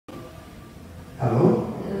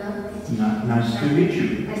Hello. Hello. Nice to meet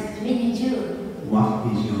you. Nice to meet you too. What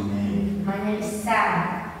is your name? My name is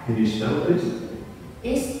Sam. Can you spell this?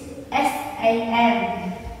 It's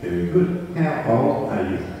S-A-M. Very good. How old are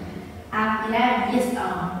you? I'm 11 years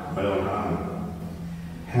old. Well done.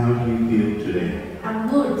 How do you feel today? I'm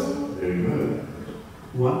good. Very good.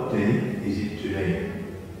 What day is it today?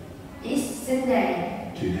 It's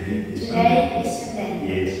Sunday. Today is Today is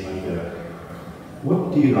Sunday. Yes, like that.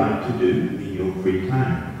 What do you like to do in your free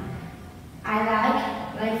time? I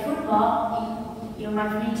like play football in my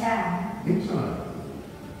free time. Excellent.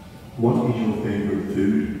 What is your favorite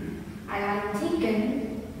food? I like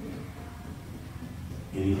chicken.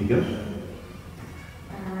 Anything else?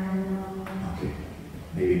 Okay.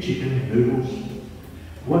 Maybe chicken, noodles.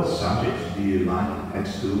 What subjects do you like at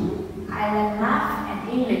school? I like math and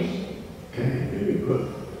English. Okay, very good.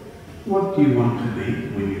 What do you want to be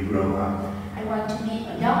when you grow up? I want to be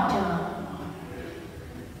a doctor.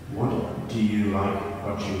 What do you like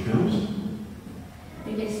watching films?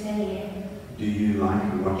 You can say it. Do you like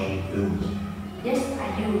watching films? Yes,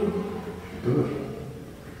 I do. Good.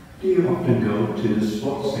 Do you often go to the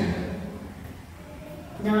sports center?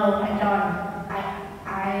 No, I don't.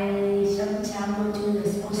 I sometimes go to the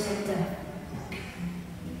sports center.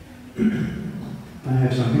 I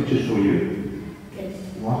have some pictures for you. Yes.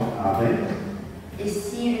 What are they? It's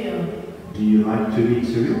cereal. Do you like to eat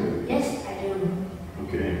cereal? Yes, I do.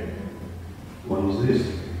 Okay. What is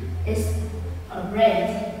this? It's a bread.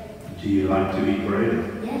 Do you like to eat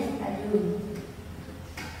bread? Yes, I do.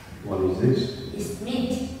 What is this? It's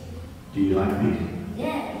meat. Do you like meat?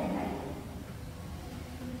 Yeah.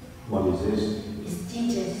 What is this? It's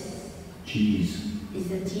cheese. Cheese. It's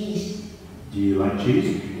a cheese. Do you like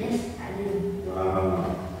cheese? Yes, I do.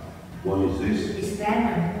 Wow. What is this? It's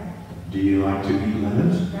lemon. Do you like to eat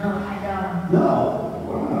lemons? No, I don't. No.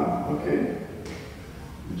 Wow. Okay.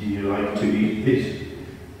 Do you like to eat this?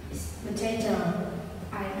 It's potato.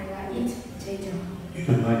 I like eat potato. You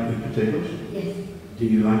don't like to eat potatoes? Yes. Do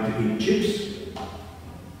you like to eat chips?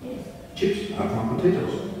 Yes. Chips are from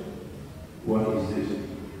potatoes. What is this?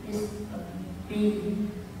 It's a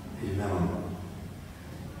bean. It's melon.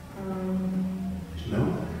 It's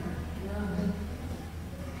melon? No.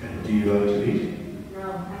 Okay. Do you like to eat? No, I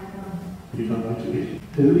don't. You don't like to eat.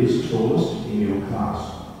 Who is tallest in your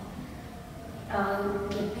class?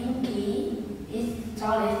 The pinky is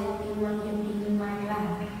tallest in my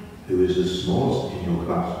class. Who is the smallest in your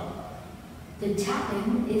class? The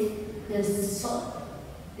chaplain is the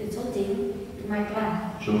sorting in my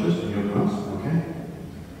class. Shortest in your class? Okay.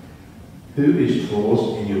 Who is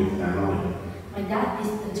tallest in your family? My dad is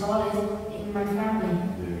the tallest in my family.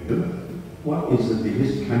 Very good. What is the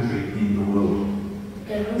biggest country in the world?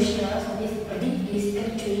 The Russia is the biggest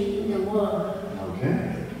country in the world. Okay.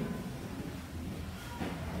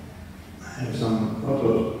 I have some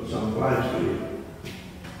photos, some flags for you.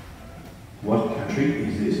 What country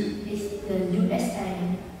is this? It's the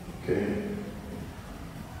USA. Okay.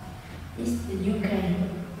 It's the UK.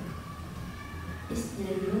 It's the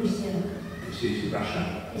Russia. This is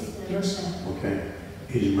Russia. It's the Russia. Okay.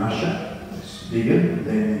 Is Russia bigger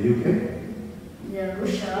than the UK? The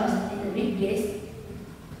Russia is the biggest.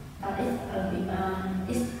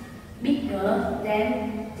 It's bigger than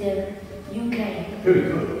the UK. Very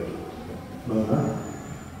good. Well done.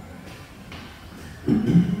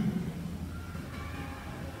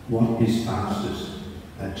 What is fastest,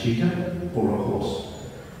 a cheetah or a horse?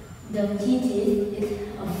 The cheetah is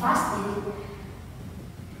faster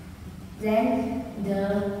than the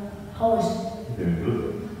horse. Very good.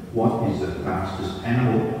 What is the fastest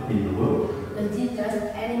animal in the world? The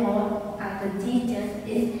cheetah animal, the cheetah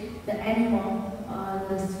is the animal,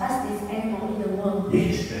 the fastest animal in the world.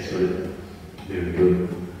 Yes, that's good. Very good.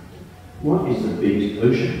 What is the biggest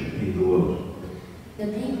ocean in the world? The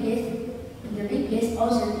biggest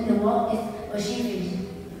ocean in the world is Pacific.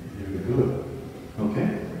 Very good. Okay.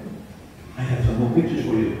 I have some more pictures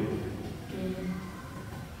for you.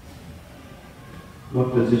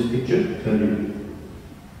 What does this picture tell you?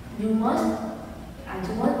 You must,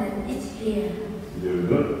 and more than it's here. Very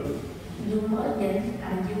good. You mustn't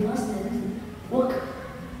work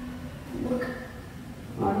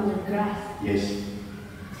on the grass. Yes.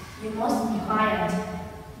 You must be quiet.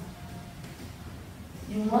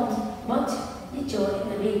 You must put little in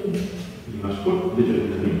the wind. You must put little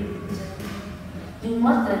in the bin. You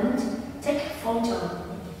mustn't take photo.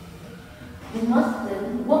 You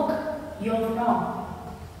mustn't walk your dog.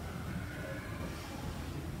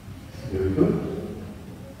 Very good.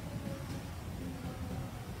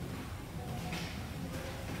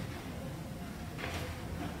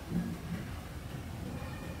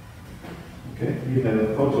 Okay, you have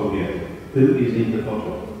a photo here. Who is in the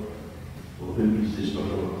photo? Or who is this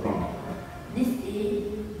photo from? This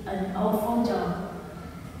is an old photo.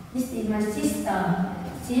 This is my sister.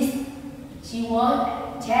 She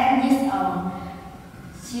was 10 years old.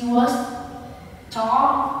 She was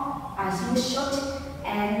tall, she was short,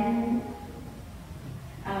 and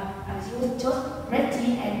she was just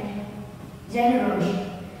pretty and generous.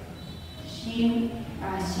 She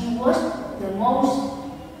was the most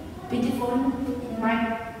beautiful in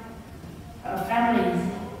my family.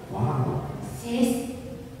 Wow. She's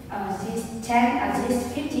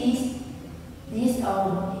 50 years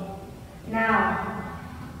old. Now,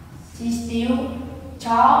 she's still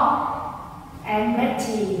tall and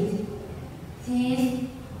pretty. She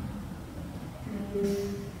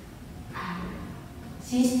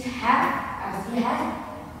has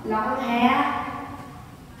long hair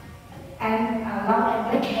and long and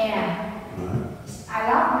black hair. Right. I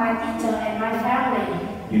love my teacher and my family.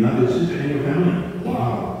 You love your sister and your family? Yeah.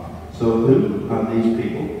 Wow. So who are these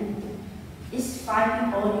people? It's 5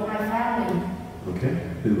 people in my family. Okay.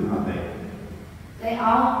 Who are they? They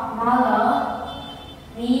are mother,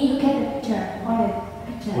 me. Look at the picture. Point the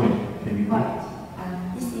picture. Point. Can you point?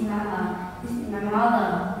 This is my mother,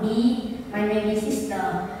 me, my baby sister,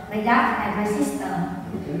 my dad and my sister.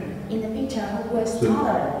 Okay. In the picture, who was So-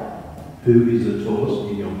 taller? Who is the tallest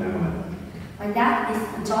in your family? My dad is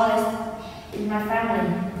the tallest in my family.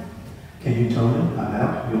 Can you tell me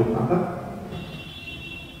about your father?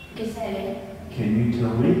 You can say it. Can you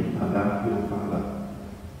tell me about your father?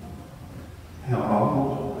 How old?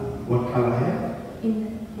 What color hair?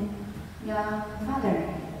 Your father.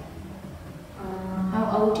 How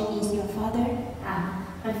old is your father?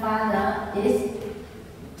 My father is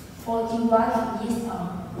 41 years old.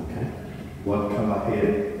 Okay. What color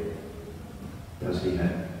hair does he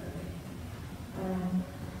have?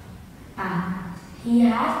 He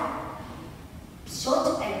has short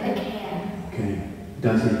and black hair. Okay.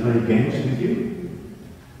 Does he play games with you?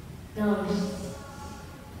 No, she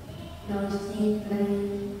play.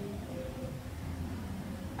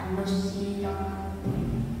 No, she don't.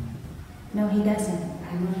 No, he doesn't. I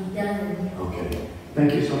know he doesn't. Okay.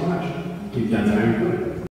 Thank you so much. You've done very good.